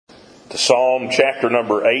to Psalm chapter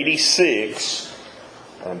number 86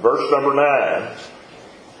 and verse number 9.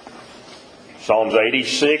 Psalms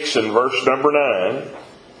 86 and verse number 9.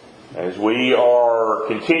 As we are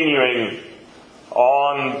continuing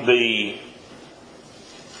on the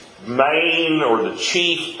main or the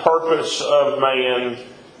chief purpose of man,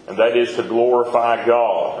 and that is to glorify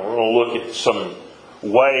God. And we're going to look at some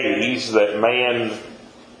ways that man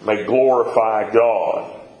may glorify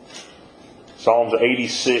God. Psalms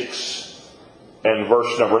 86 and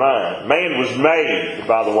verse number 9. Man was made,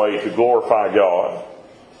 by the way, to glorify God.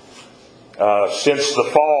 Since the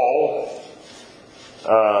fall,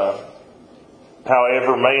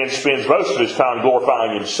 however, man spends most of his time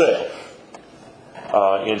glorifying himself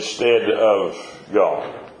instead of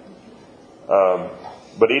God.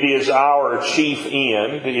 But it is our chief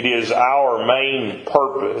end, it is our main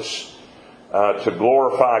purpose to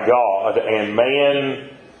glorify God, and man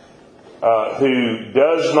who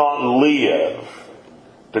does not live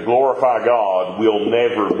to glorify God will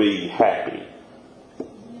never be happy.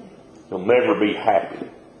 He'll never be happy.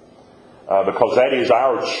 Because that is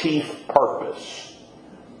our chief purpose,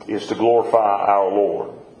 is to glorify our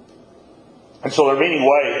Lord. And so there are many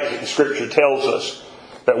ways that the Scripture tells us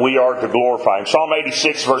that we are to glorify Him. Psalm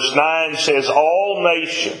 86 verse 9 says, "All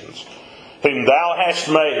nations whom Thou hast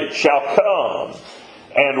made shall come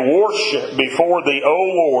and worship before Thee, O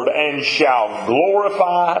Lord, and shall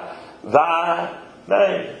glorify Thy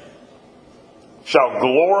name." Shall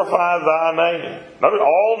glorify Thy name. Notice,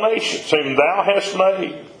 all nations whom Thou hast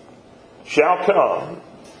made shall come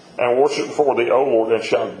and worship before Thee, O Lord, and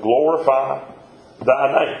shall glorify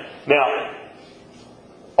Thy name. Now,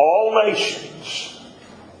 all nations,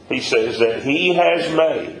 He says, that He has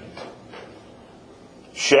made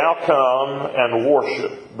shall come and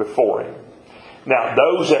worship before Him. Now,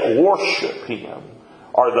 those that worship Him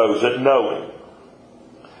are those that know Him.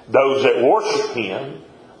 Those that worship Him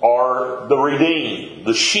are the redeemed,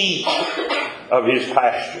 the sheep of His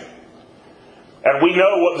pasture. And we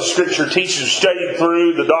know what the Scripture teaches, studied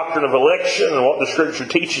through the doctrine of election, and what the Scripture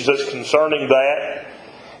teaches us concerning that.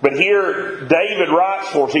 But here, David writes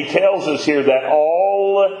for us, he tells us here that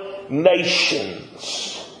all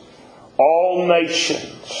nations whom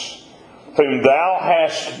Thou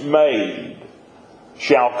hast made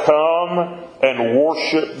shall come and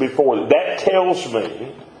worship before Thee. That tells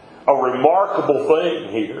me a remarkable thing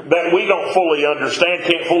here that we don't fully understand,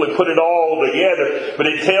 can't fully put it all together, but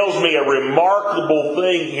it tells me a remarkable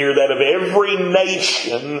thing here that of every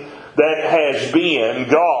nation that has been,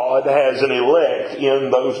 God has an elect in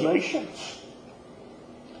those nations.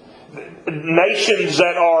 Nations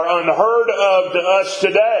that are unheard of to us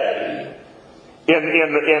today.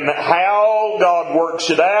 In how God works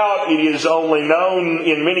it out, it is only known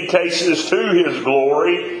in many cases to His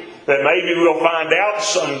glory. That maybe we'll find out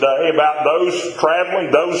someday about those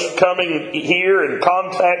traveling, those coming here in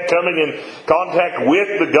contact, coming in contact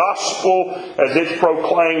with the gospel as it's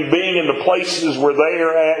proclaimed, being in the places where they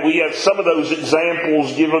are at. We have some of those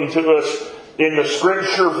examples given to us in the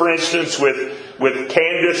Scripture, for instance, with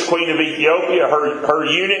Candace, Queen of Ethiopia, her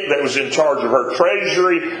eunuch that was in charge of her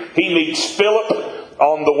treasury. He meets Philip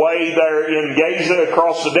on the way there in Gaza,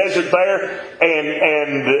 across the desert there,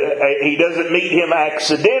 and he doesn't meet him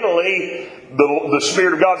accidentally. The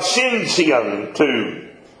Spirit of God sends him to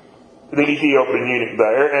the Ethiopian eunuch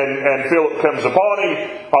there, and Philip comes upon him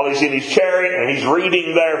while he's in his chariot, and he's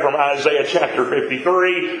reading there from Isaiah chapter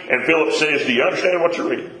 53, and Philip says, "Do you understand what you're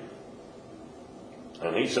reading?"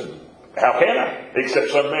 And he said, "How can I? Except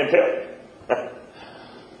some man tell me."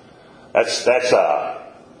 That's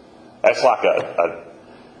like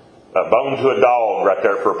a bone to a dog right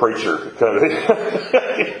there for a preacher.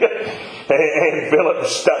 And Philip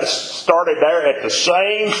started there at the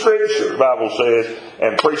same Scripture, the Bible says,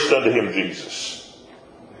 and preached unto him Jesus.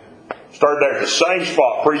 Started there at the same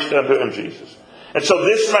spot, preached unto him Jesus. And so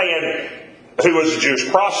this man, who was a Jewish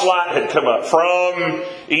proselyte, had come up from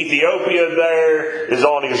Ethiopia there, is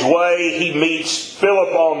on his way. He meets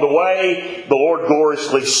Philip on the way. The Lord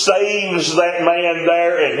gloriously saves that man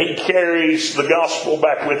there, and he carries the gospel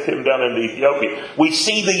back with him down into Ethiopia. We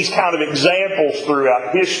see these kind of examples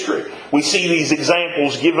throughout history. We see these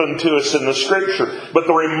examples given to us in the Scripture. But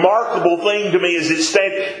the remarkable thing to me is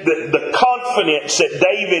the confidence that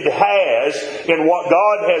David has in what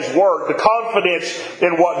God has worked, the confidence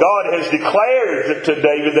in what God has declared to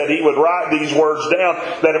David, that he would write these words down,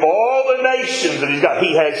 that of all the nations that He's got,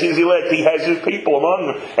 He has His elect, He has His people among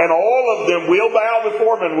them, and all of them will bow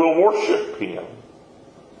before Him and will worship Him.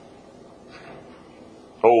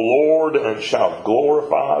 O Lord, and shall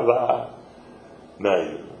glorify Thy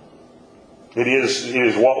name. It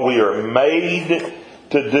is what we are made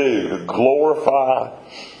to do to glorify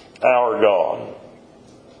our God.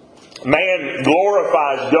 Man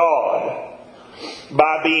glorifies God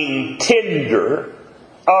by being tender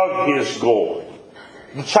of His glory.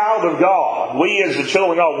 The child of God, we as the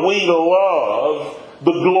children of God, we love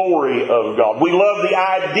the glory of God. We love the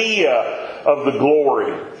idea of the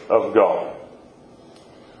glory of God.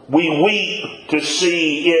 We weep to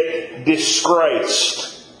see it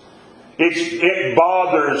disgraced. It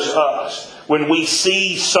bothers us when we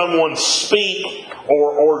see someone speak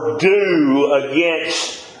or do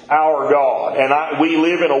against our God. And we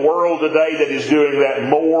live in a world today that is doing that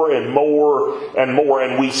more and more and more.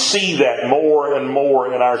 And we see that more and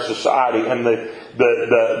more in our society. And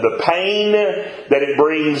the pain that it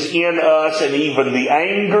brings in us, and even the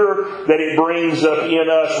anger that it brings up in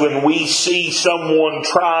us when we see someone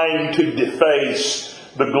trying to deface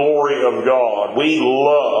the glory of God. We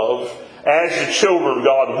love, as the children of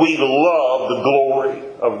God, we love the glory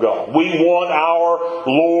of God. We want our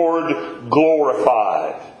Lord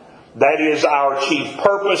glorified. That is our chief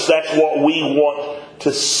purpose. That's what we want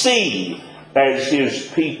to see as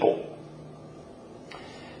His people.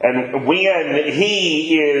 And when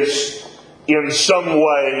He is in some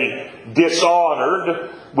way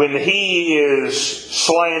dishonored, when He is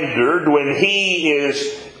slandered, when He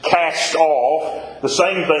is cast off, the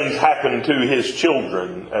same things happen to His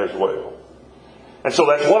children as well. And so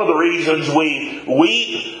that's one of the reasons we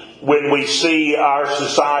weep when we see our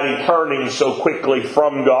society turning so quickly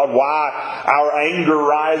from God. Why our anger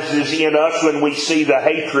rises in us when we see the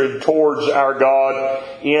hatred towards our God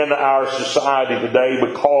in our society today,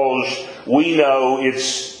 because we know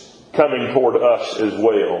it's coming toward us as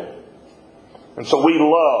well. And so we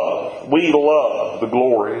love the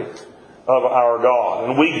glory of our God.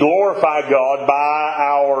 And we glorify God by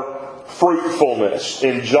our fruitfulness.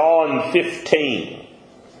 In John 15,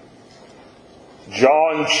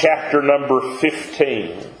 John chapter number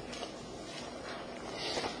 15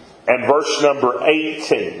 and verse number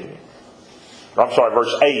 18. I'm sorry,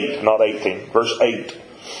 verse 8, not 18. Verse 8.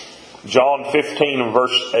 John 15 and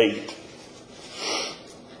verse 8.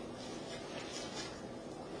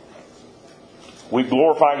 We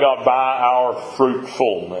glorify God by our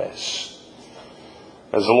fruitfulness.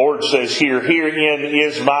 As the Lord says here, herein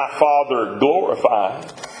is my Father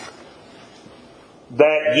glorified,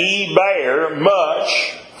 that ye bear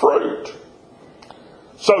much fruit.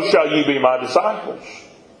 So shall you be my disciples.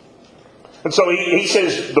 And so he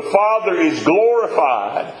says the Father is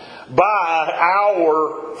glorified by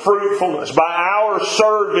our fruitfulness, by our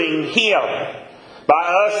serving Him,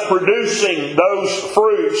 by us producing those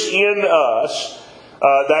fruits in us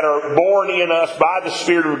that are born in us by the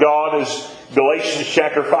Spirit of God, as Galatians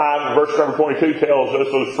chapter 5 verse number 22 tells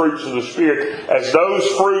us, those fruits of the Spirit. As those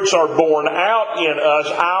fruits are born out in us,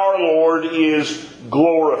 our Lord is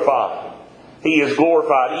glorified. He is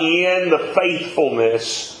glorified in the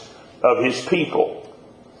faithfulness of His people.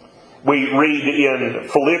 We read in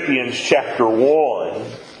Philippians chapter 1,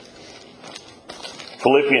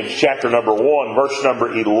 Philippians chapter number 1, verse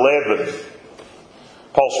number 11.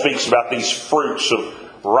 Paul speaks about these fruits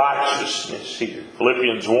of righteousness here.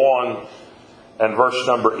 Philippians 1 and verse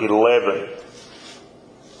number 11.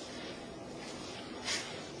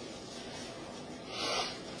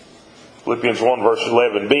 Philippians 1 verse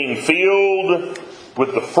 11. Being filled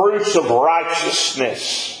with the fruits of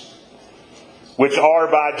righteousness, which are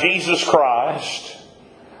by Jesus Christ,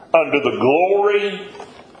 unto the glory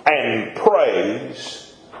and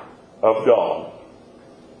praise of God.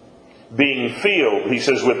 Being filled, he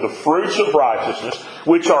says, with the fruits of righteousness,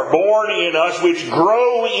 which are born in us, which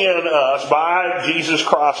grow in us by Jesus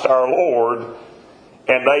Christ our Lord,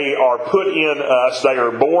 and they are put in us, they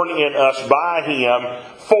are born in us by Him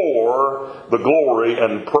for the glory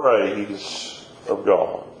and praise of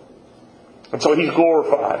God. And so He's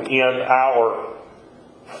glorified in our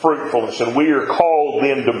fruitfulness, and we are called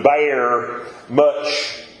then to bear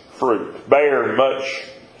much fruit. Bear much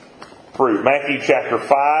fruit. Matthew chapter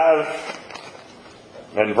 5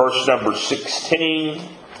 and verse number 16.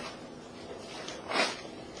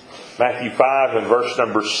 Matthew 5 and verse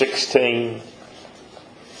number 16.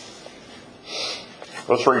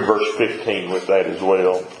 Let's read verse 15 with that as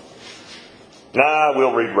well. Nah,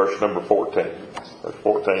 we'll read verse number 14. Verse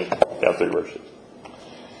 14, down through verses.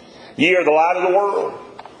 Ye are the light of the world.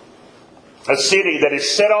 A city that is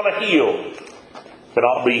set on a hill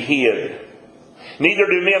cannot be hid. Neither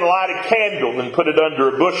do men light a candle and put it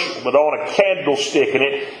under a bushel, but on a candlestick, and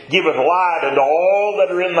it giveth light unto all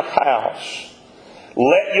that are in the house.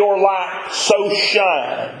 Let your light so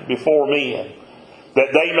shine before men,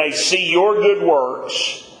 that they may see your good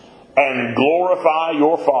works and glorify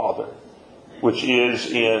your Father which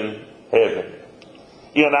is in heaven.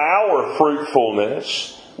 In our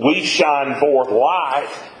fruitfulness, we shine forth light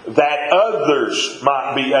that others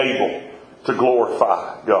might be able to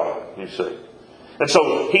glorify God, you see. And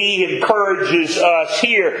so he encourages us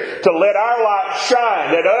here to let our light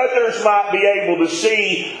shine, that others might be able to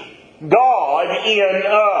see God in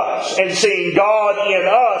us. And seeing God in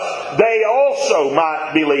us, they also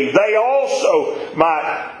might believe. They also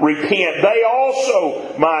might repent. They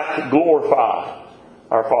also might glorify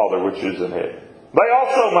our Father which is in heaven. They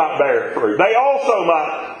also might bear fruit. They also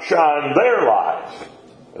might shine their light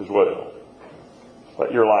as well.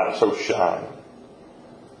 Let your light so shine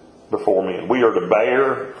before men. We are to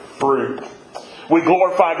bear fruit. We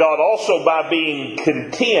glorify God also by being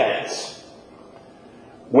content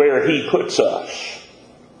where He puts us.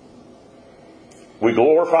 We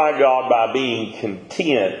glorify God by being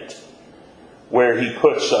content where He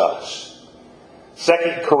puts us. 2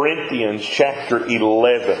 Corinthians chapter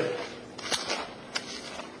 11.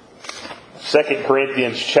 2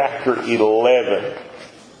 Corinthians chapter 11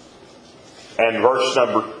 and verse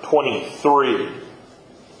number 23.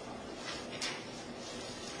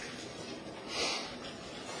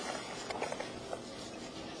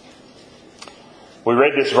 We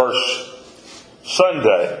read this verse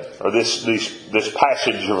Sunday, or this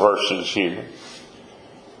passage of verses here.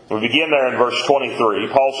 We begin there in verse 23.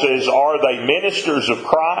 Paul says, "Are they ministers of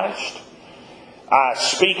Christ? I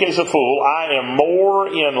speak as a fool. I am more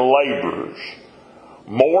in labors,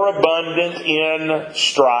 more abundant in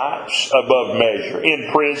stripes above measure, in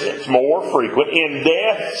prisons more frequent, in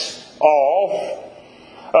deaths oft.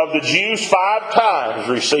 Of the Jews 5 times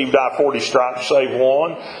received I 40 stripes, save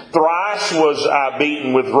one. Thrice was I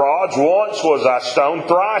beaten with rods. Once was I stoned.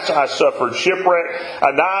 Thrice I suffered shipwreck.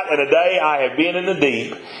 A night and a day I have been in the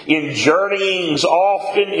deep. In journeyings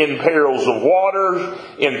often, in perils of waters,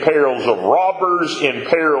 in perils of robbers, in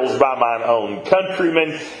perils by mine own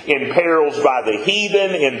countrymen, in perils by the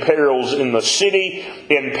heathen, in perils in the city,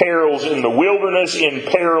 in perils in the wilderness, in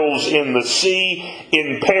perils in the sea,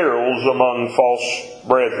 in perils among false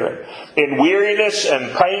brethren, in weariness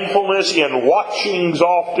and painfulness, in watchings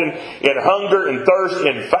often, in hunger and thirst,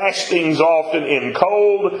 in fastings often, in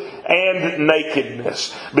cold and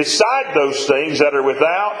nakedness. Beside those things that are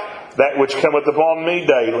without, that which cometh upon me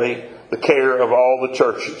daily, the care of all the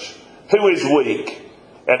churches. Who is weak,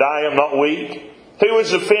 and I am not weak? Who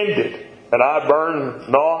is offended, and I burn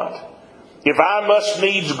not? If I must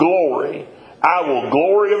needs glory, I will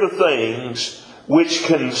glory of the things which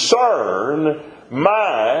concern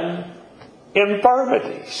mine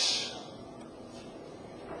infirmities.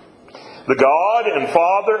 The God and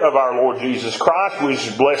Father of our Lord Jesus Christ, who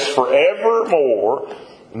is blessed forevermore,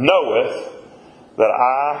 knoweth that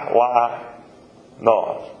I lie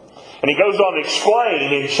not." And he goes on to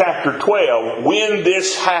explain in chapter 12 when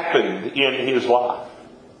this happened in his life.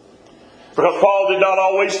 Because Paul did not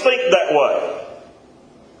always think that way.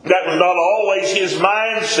 That was not always his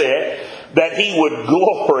mindset, that he would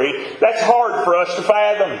glory. That's hard for us to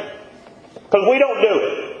fathom, because we don't do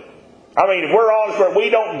it. I mean, if we're honest, we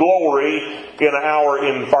don't glory in our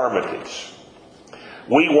infirmities.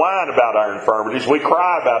 We whine about our infirmities. We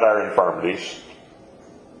cry about our infirmities.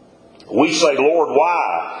 We say, "Lord,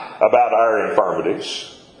 why?" about our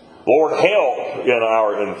infirmities. "Lord, help in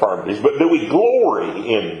our infirmities." But do we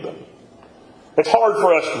glory in them? It's hard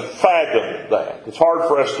for us to fathom that. It's hard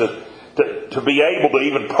for us to be able to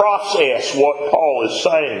even process what Paul is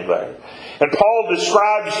saying there. And Paul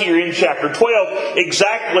describes here in chapter 12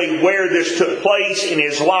 exactly where this took place in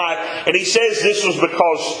his life. And he says this was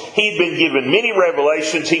because he'd been given many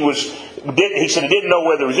revelations. He said he didn't know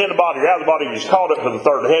whether he was in the body or out of the body. He was called up to the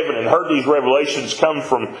third heaven and heard these revelations come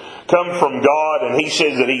from God. And he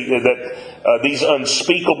says that these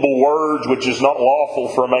unspeakable words, which is not lawful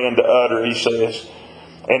for a man to utter, he says.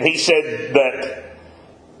 And he said that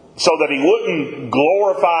so that he wouldn't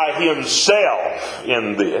glorify himself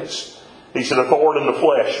in this, he said a thorn in the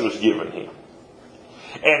flesh was given him.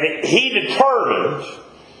 And he determined,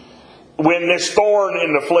 when this thorn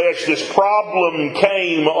in the flesh, this problem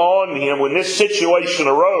came on him, when this situation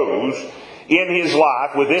arose in his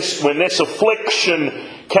life, when this affliction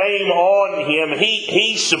came on him,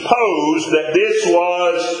 he supposed that this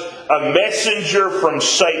was a messenger from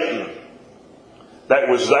Satan that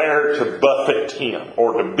was there to buffet him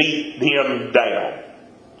or to beat him down.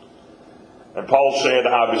 And Paul said,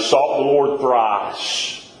 "I besought the Lord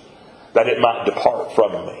thrice that it might depart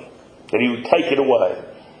from me, that He would take it away."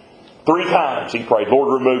 3 times he prayed,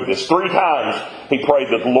 "Lord, remove this." 3 times he prayed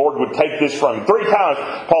that the Lord would take this from him. 3 times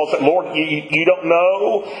Paul said, "Lord, you don't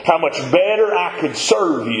know how much better I could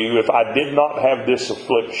serve you if I did not have this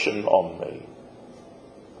affliction on me."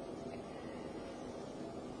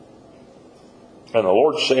 And the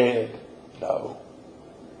Lord said, no.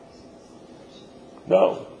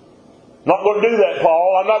 No. I'm not going to do that,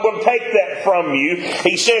 Paul. I'm not going to take that from you.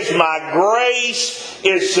 He says, my grace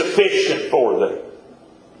is sufficient for thee.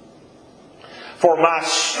 For my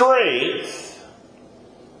strength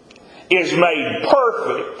is made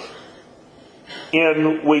perfect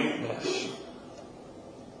in weakness.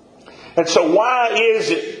 And so why is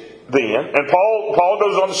it then, and Paul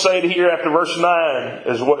goes on to say it here after verse 9,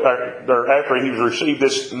 or after he's received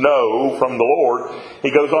this no from the Lord, he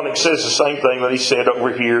goes on and says the same thing that he said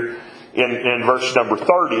over here in verse number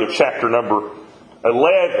 30 of chapter number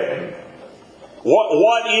 11.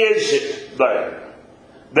 What is it there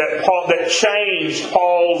that changed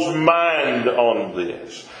Paul's mind on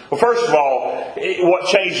this? Well, first of all, what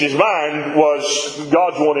changed his mind was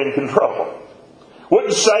God's one in control.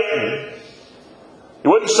 It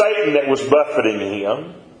wasn't Satan that was buffeting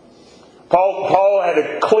him. Paul had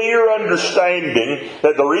a clear understanding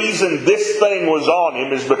that the reason this thing was on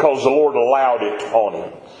him is because the Lord allowed it on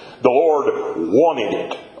him. The Lord wanted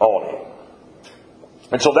it on him.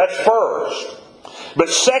 And so that's first. But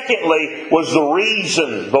secondly was the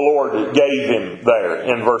reason the Lord gave him there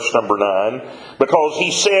in verse number 9. Because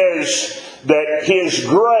he says that His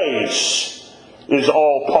grace is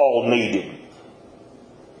all Paul needed.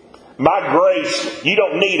 My grace, you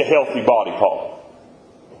don't need a healthy body, Paul.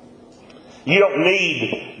 You don't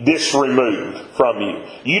need this removed from you.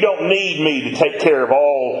 You don't need me to take care of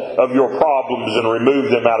all of your problems and remove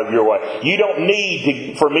them out of your way. You don't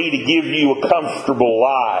need for me to give you a comfortable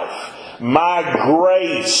life. My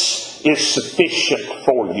grace is sufficient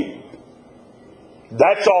for you.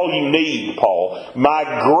 That's all you need, Paul.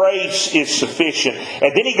 My grace is sufficient.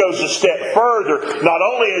 And then he goes a step further. Not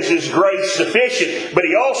only is His grace sufficient, but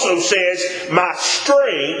he also says, my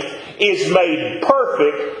strength is made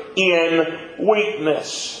perfect in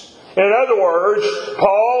weakness. In other words,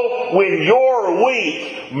 Paul, when you're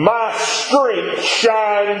weak, my strength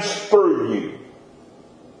shines through you.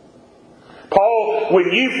 Paul,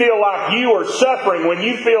 when you feel like you are suffering, when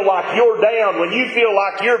you feel like you're down, when you feel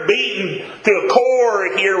like you're beaten to the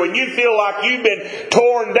core here, when you feel like you've been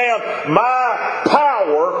torn down, my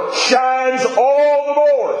power shines all the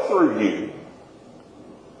more through you.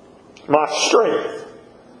 My strength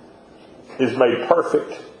is made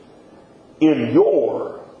perfect in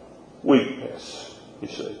your weakness, you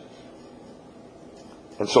see.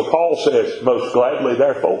 And so Paul says, most gladly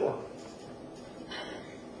therefore,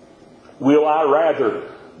 will I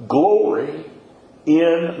rather glory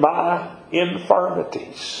in my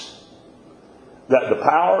infirmities, that the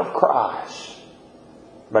power of Christ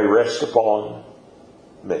may rest upon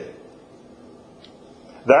me.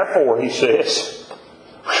 Therefore, he says,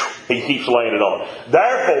 he keeps laying it on.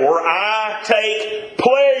 Therefore, I take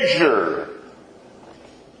pleasure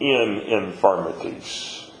in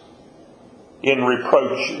infirmities, in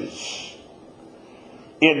reproaches,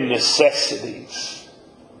 in necessities,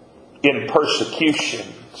 in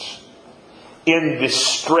persecutions, in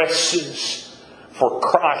distresses for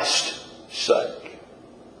Christ's sake.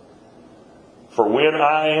 For when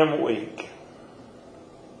I am weak,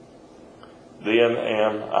 then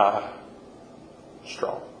am I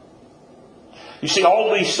strong. You see,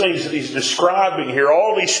 all these things that he's describing here,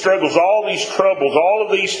 all these struggles, all these troubles, all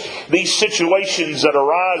of these situations that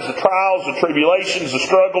arise, the trials, the tribulations, the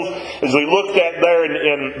struggles, as we looked at there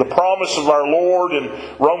in the promise of our Lord in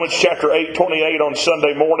Romans chapter 8:28 on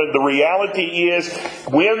Sunday morning, the reality is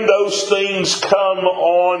when those things come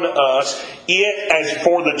on us, as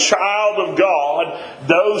for the child of God,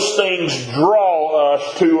 those things draw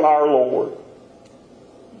us to our Lord.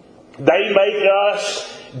 They make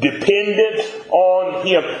us dependent on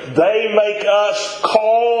Him. They make us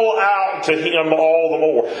call out to Him all the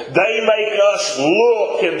more. They make us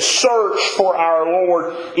look and search for our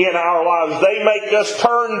Lord in our lives. They make us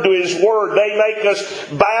turn to His Word. They make us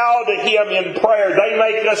bow to Him in prayer. They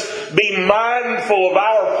make us be mindful of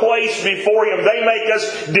our place before Him. They make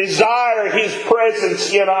us desire His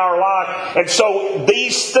presence in our life. And so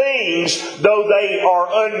these things, though they are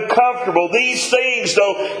uncomfortable, these things,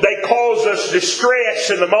 though they cause us distress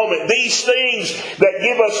in the moment, these things that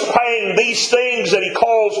give us pain, these things that he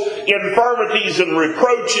calls infirmities and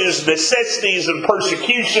reproaches, necessities and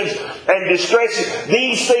persecutions and distresses,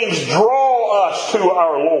 these things draw us to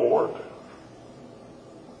our Lord.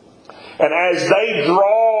 And as they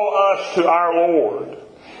draw us to our Lord,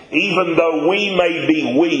 even though we may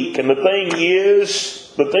be weak, and the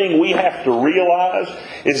thing we have to realize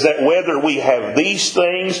is that whether we have these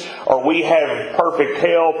things or we have perfect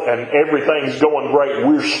health and everything's going great,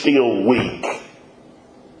 we're still weak.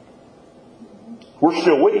 We're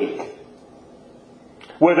still weak.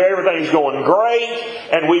 Whether everything's going great,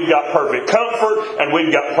 and we've got perfect comfort, and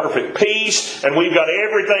we've got perfect peace, and we've got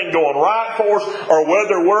everything going right for us, or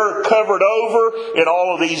whether we're covered over in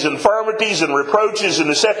all of these infirmities and reproaches and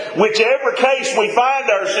whichever case we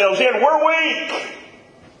find ourselves in, we're weak.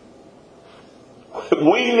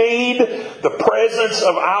 We need the presence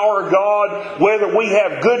of our God, whether we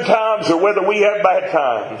have good times or whether we have bad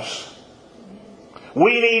times.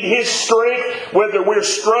 We need His strength, whether we're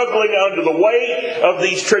struggling under the weight of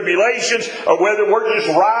these tribulations or whether we're just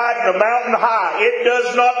riding a mountain high. It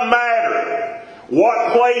does not matter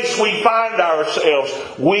what place we find ourselves.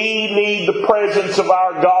 We need the presence of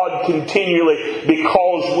our God continually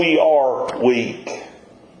because we are weak.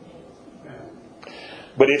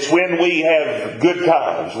 But it's when we have good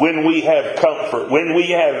times, when we have comfort, when we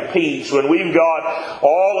have peace, when we've got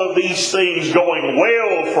all of these things going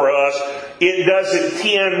well for us, it doesn't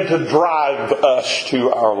tend to drive us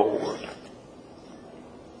to our Lord.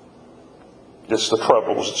 It's the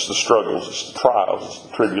troubles, it's the struggles, it's the trials, it's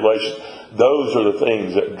the tribulations. Those are the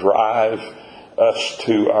things that drive us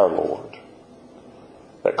to our Lord.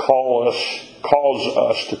 That cause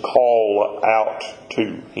us to call out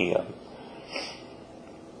to Him.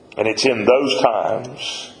 And it's in those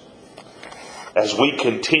times, as we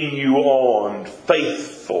continue on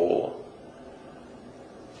faithful,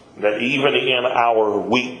 that even in our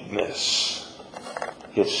weakness,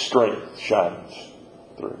 His strength shines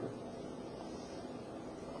through.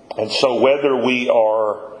 And so whether we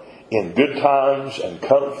are in good times and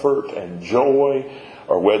comfort and joy,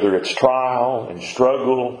 or whether it's trial and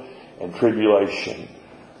struggle and tribulation,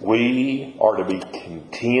 we are to be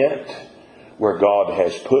content where God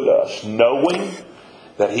has put us, knowing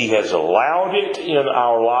that He has allowed it in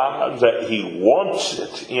our lives, that He wants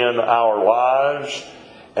it in our lives,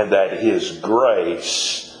 and that His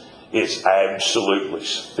grace is absolutely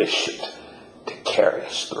sufficient to carry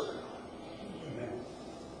us through.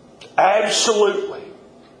 Absolutely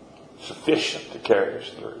sufficient to carry us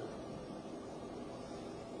through.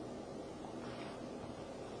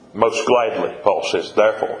 Most gladly, Paul says,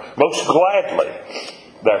 therefore, most gladly,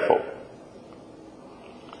 therefore,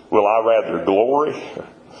 will I rather glory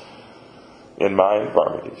in my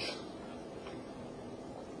infirmities,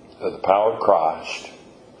 that the power of Christ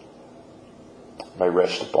may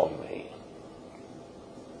rest upon me.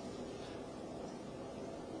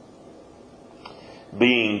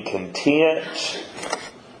 Being content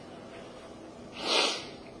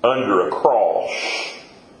under a cross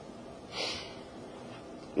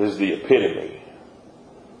is the epitome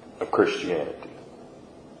of Christianity.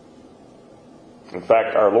 In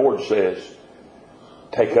fact, our Lord says,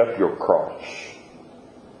 take up your cross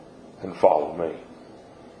and follow me.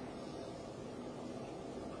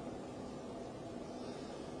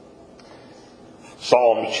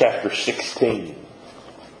 Psalm chapter 16.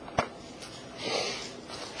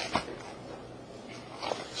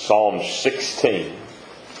 Psalm 16.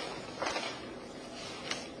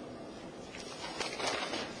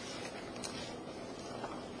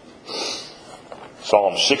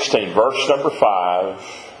 Psalm 16, verse number 5.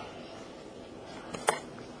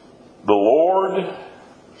 The Lord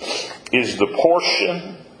is the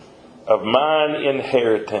portion of mine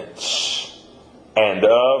inheritance and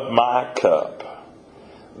of my cup.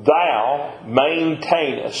 Thou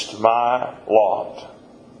maintainest my lot.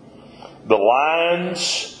 The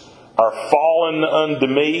lines are fallen unto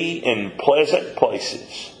me in pleasant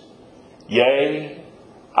places. Yea,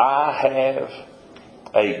 I have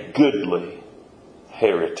a goodly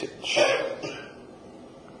heritage.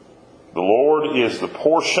 The Lord is the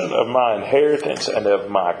portion of my inheritance and of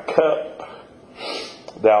my cup.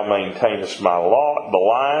 Thou maintainest my lot. The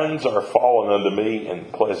lines are fallen unto me in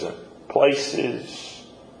pleasant places.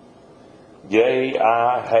 Yea,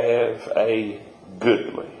 I have a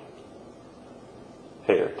goodly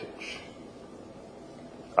heritage.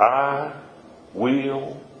 I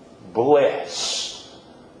will bless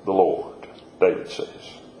the Lord, David says.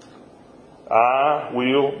 I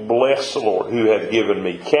will bless the Lord, who hath given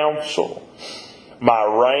me counsel. My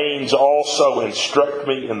reins also instruct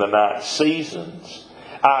me in the night seasons.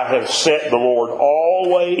 I have set the Lord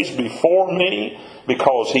always before me,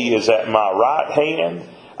 because He is at my right hand.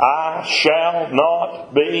 I shall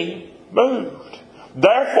not be moved.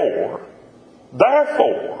 Therefore,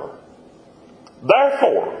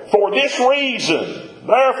 for this reason,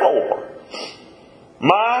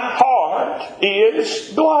 my heart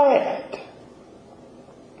is glad,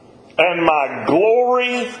 and my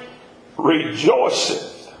glory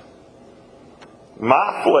rejoiceth.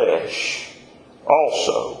 My flesh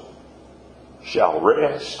also shall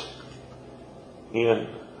rest in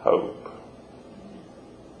hope.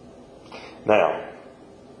 Now,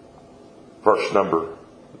 Verse number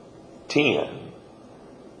 10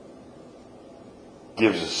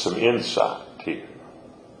 gives us some insight here.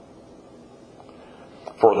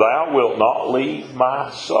 For thou wilt not leave my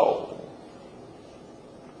soul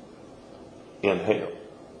in hell.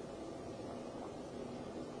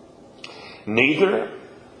 Neither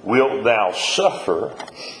wilt thou suffer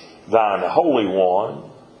thine Holy One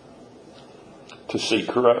to see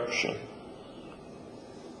corruption.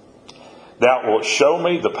 Thou wilt show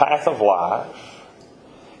me the path of life.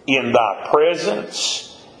 In thy presence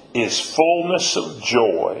is fullness of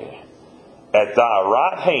joy. At thy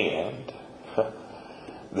right hand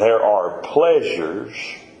there are pleasures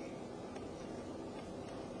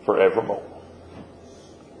forevermore.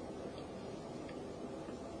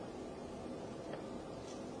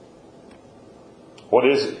 What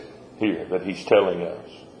is it here that he's telling us?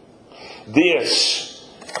 This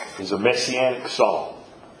is a messianic psalm.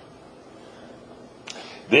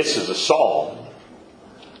 This is a psalm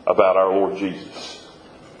about our Lord Jesus.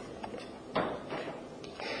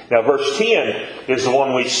 Now verse 10 is the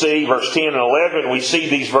one we see. Verse 10 and 11, we see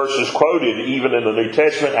these verses quoted even in the New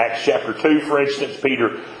Testament. Acts chapter 2, for instance,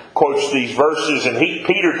 Peter quotes these verses, and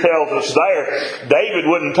Peter tells us there, David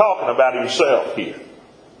wasn't talking about himself here.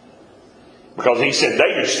 Because he said,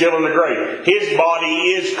 David's still in the grave. His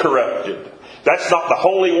body is corrupted. That's not the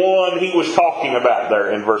Holy One he was talking about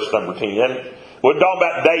there in verse number 10. We're talking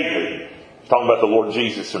about David. He's talking about the Lord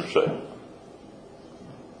Jesus himself.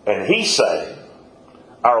 And he's saying,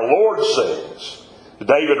 our Lord says,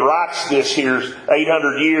 David writes this here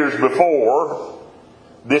 800 years before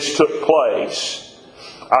this took place.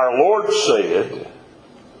 Our Lord said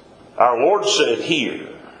here,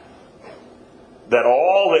 that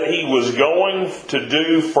all that he was going to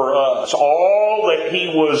do for us, all that he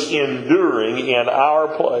was enduring in our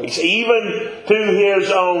place, even to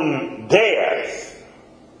his own death,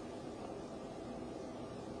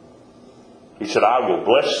 he said, I will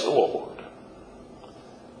bless the Lord,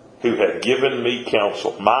 who hath given me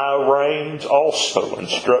counsel. My reins also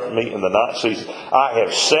instruct me in the night season. I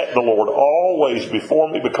have set the Lord always before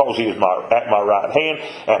me, because he is at my right hand,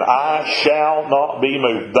 and I shall not be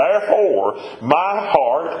moved. Therefore my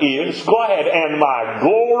heart is glad, and my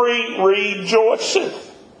glory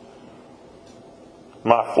rejoiceth.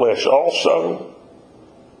 My flesh also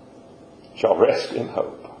shall rest in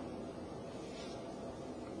hope.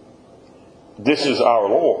 This is our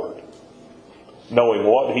Lord, knowing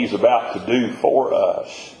what he's about to do for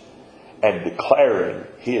us and declaring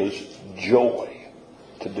his joy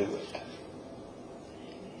to do it.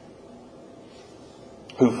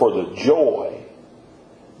 Who for the joy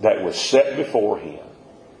that was set before him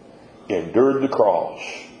endured the cross,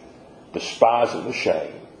 despising the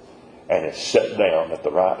shame, and is set down at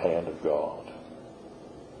the right hand of God.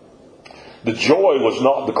 The joy was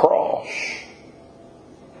not the cross.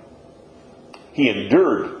 He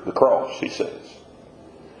endured the cross, he says,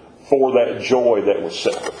 for that joy that was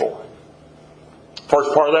set before him.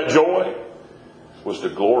 First part of that joy was to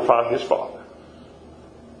glorify his Father.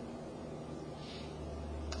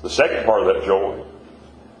 The second part of that joy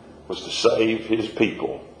was to save his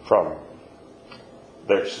people from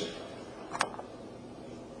their sin.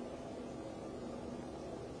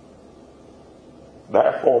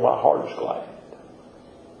 Therefore my heart is glad,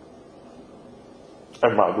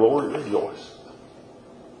 and my glory rejoices.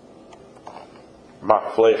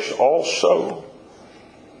 My flesh also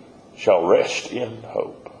shall rest in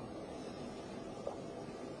hope.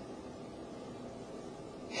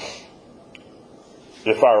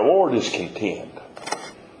 If our Lord is content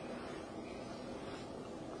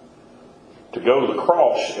to go to the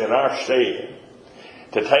cross in our stead,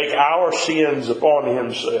 to take our sins upon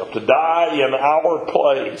himself, to die in our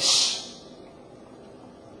place,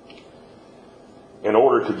 in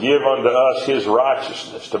order to give unto us his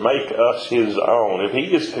righteousness, to make us his own. If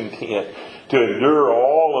he is content to endure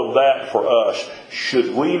all of that for us,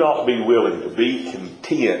 should we not be willing to be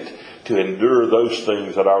content to endure those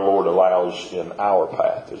things that our Lord allows in our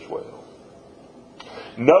path as well?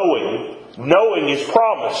 Knowing his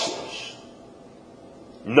promises.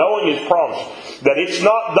 Knowing his promises. That it's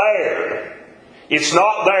not there. It's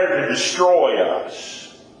not there to destroy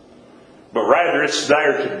us. But rather it's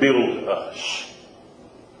there to build us.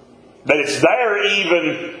 That it's there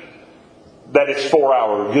even that it's for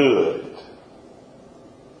our good.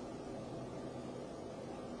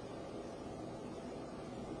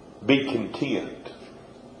 Be content.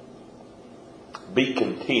 Be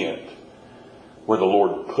content where the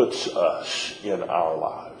Lord puts us in our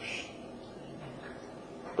lives.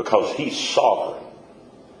 Because he's sovereign.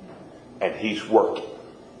 And he's working.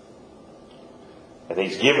 And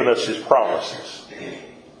he's given us his promises.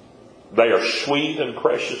 They are sweet and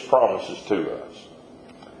precious promises to us.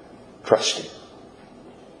 Trust Him.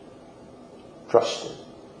 Trust Him.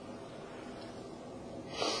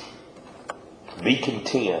 Be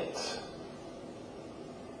content.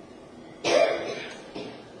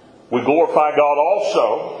 We glorify God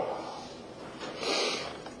also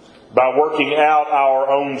by working out our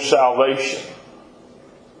own salvation.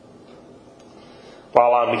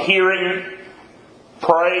 While I'm hearing,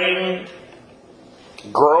 praying,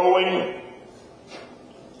 growing,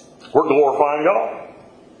 we're glorifying God.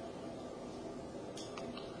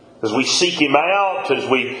 As we seek Him out, as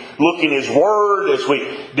we look in His Word, as we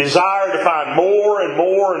desire to find more and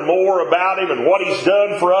more and more about Him and what He's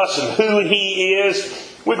done for us and who He is,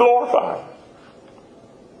 we glorify Him.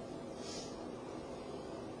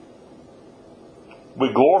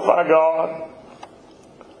 We glorify God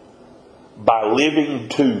by living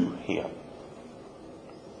to Him.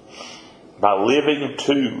 By living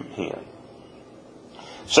to Him.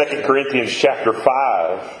 2 Corinthians chapter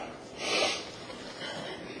 5.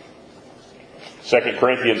 2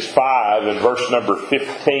 Corinthians 5 and verse number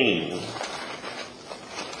 15.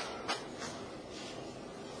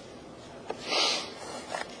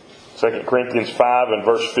 Second Corinthians 5 and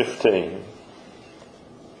verse 15.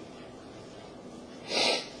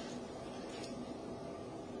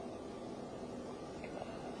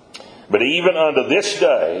 But even unto this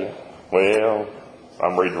day, well,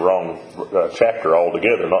 I'm reading the wrong chapter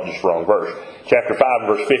altogether, not just the wrong verse. Chapter 5,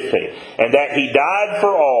 verse 15. And that He died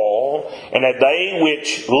for all, and that they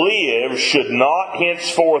which live should not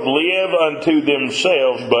henceforth live unto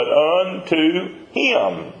themselves, but unto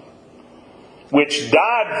Him, which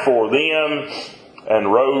died for them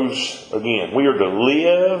and rose again. We are to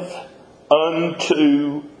live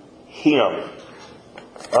unto Him.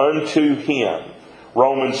 Unto Him.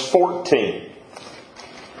 Romans 14.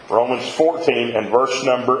 Romans 14 and verse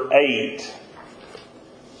number 8.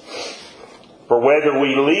 For whether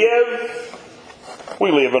we live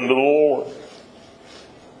unto the Lord.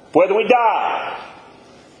 Whether we die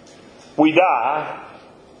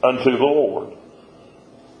unto the Lord.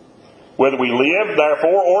 Whether we live,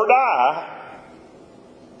 therefore, or die,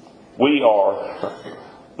 we are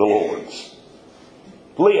the Lord's.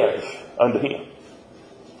 Live unto Him.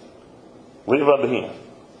 Live unto Him.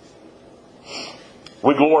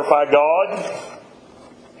 We glorify God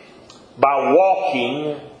by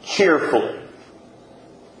walking cheerfully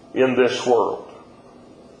in this world.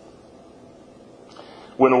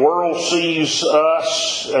 When the world sees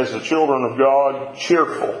us as the children of God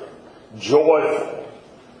cheerful, joyful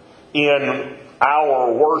in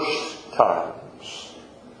our worst times,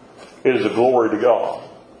 it is a glory to God.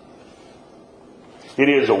 It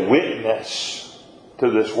is a witness to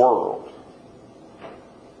this world.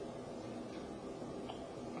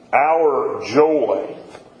 Our joy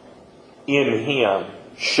in Him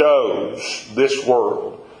shows this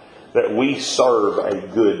world that we serve a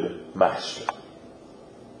good Master.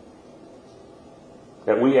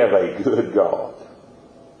 That we have a good God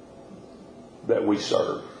that we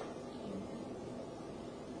serve.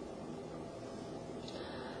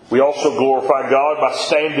 We also glorify God by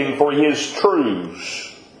standing for His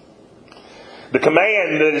truths. The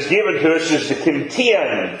command that is given to us is to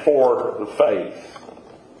contend for the faith.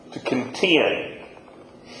 To contend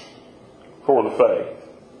for the faith.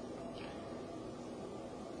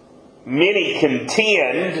 Many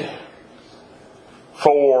contend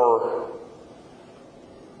for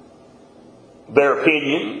their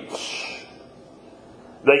opinions.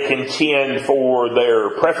 They contend for their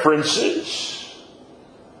preferences.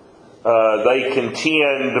 They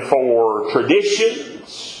contend for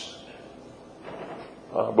traditions.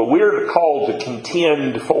 But we're called to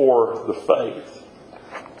contend for the faith.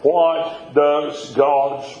 What does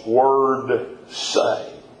God's Word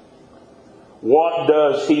say? What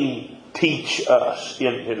does He teach us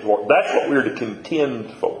in His Word? That's what we're to contend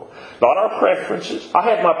for. Not our preferences. I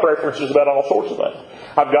have my preferences about all sorts of things.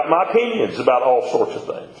 I've got my opinions about all sorts of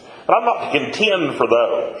things. But I'm not to contend for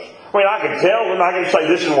those. I mean, I can tell them, I can say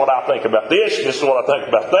this is what I think about this is what I think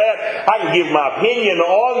about that. I can give my opinion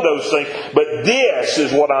on those things, but this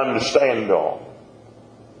is what I understand on.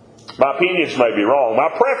 My opinions may be wrong. My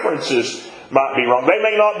preferences might be wrong. They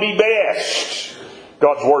may not be best.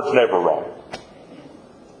 God's Word's never wrong.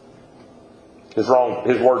 His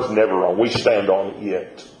Word's never wrong. We stand on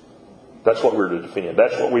it. That's what we're to defend.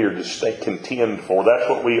 That's what we are to contend for. That's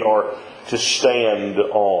what we are to stand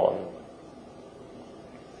on.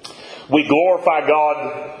 We glorify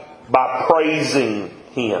God by praising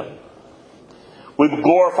Him. We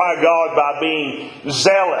glorify God by being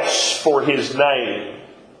zealous for His name.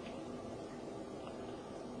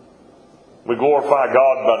 We glorify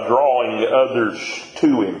God by drawing others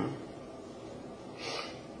to Him.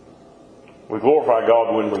 We glorify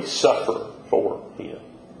God when we suffer for Him.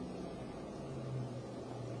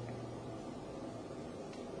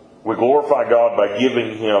 We glorify God by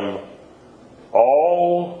giving Him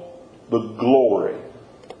all the glory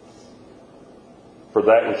for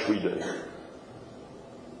that which we do.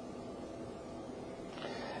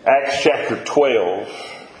 Acts chapter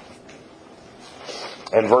 12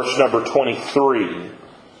 and verse number 23.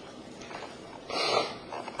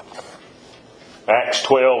 Acts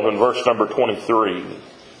 12 and verse number 23.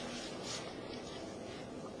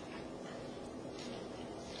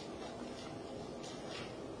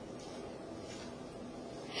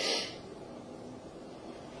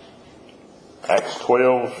 Acts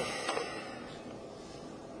 12,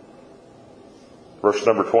 verse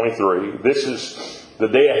number 23. This is the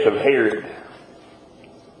death of Herod.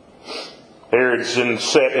 Herod's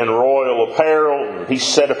set in royal apparel. He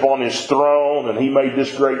sat upon his throne and he made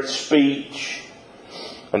this great speech.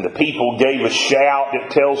 And the people gave a shout.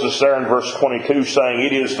 It tells us there in verse 22 saying,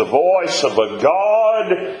 "It is the voice of a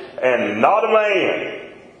God and not a man."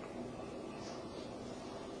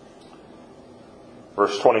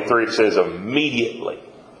 Verse 23 it says, "Immediately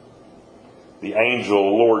the angel of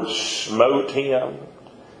the Lord smote him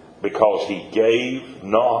because he gave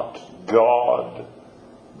not God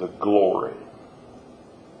the glory.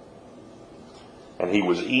 And he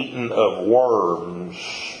was eaten of worms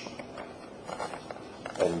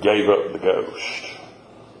and gave up the ghost."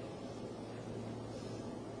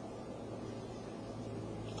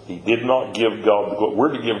 He did not give God the glory.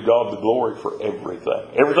 We're to give God the glory for everything.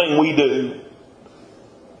 Everything we do,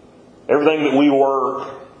 everything that we work,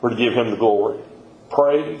 we're to give Him the glory.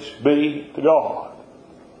 Praise be to God.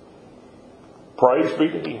 Praise be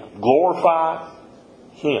to Him. Glorify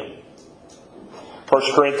Him.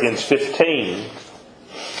 1 Corinthians 15.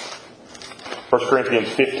 1 Corinthians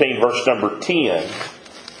 15 verse number 10.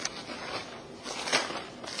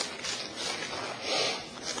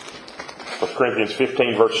 1 Corinthians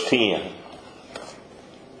 15 verse 10.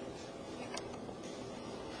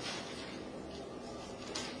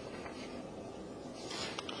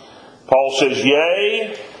 Paul says,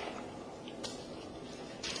 "Yea."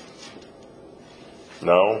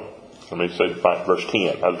 No. Let me say verse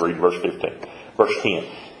 10. I was reading verse 15. Verse 10.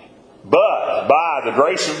 "But by the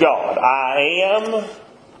grace of God, I am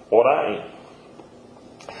what I am.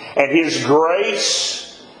 And His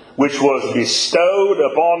grace, which was bestowed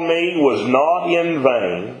upon me, was not in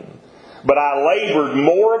vain. But I labored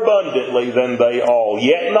more abundantly than they all.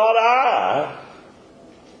 Yet not I,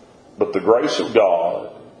 but the grace of God,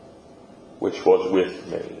 which was with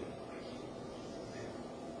me."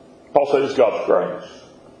 Paul said it's God's grace.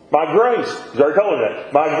 My grace, he's already told me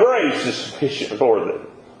that. My grace is sufficient for them.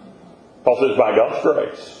 Paul says, by God's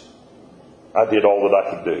grace, I did all that I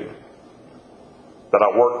could do. That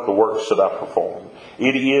I worked the works that I performed.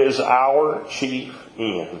 It is our chief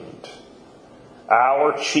end,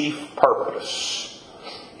 our chief purpose,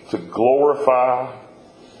 to glorify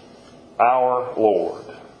our Lord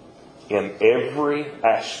in every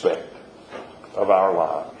aspect of our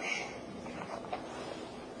lives.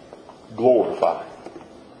 Glorify.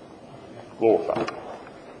 Glorify.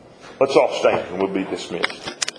 Let's all stand and we'll be dismissed.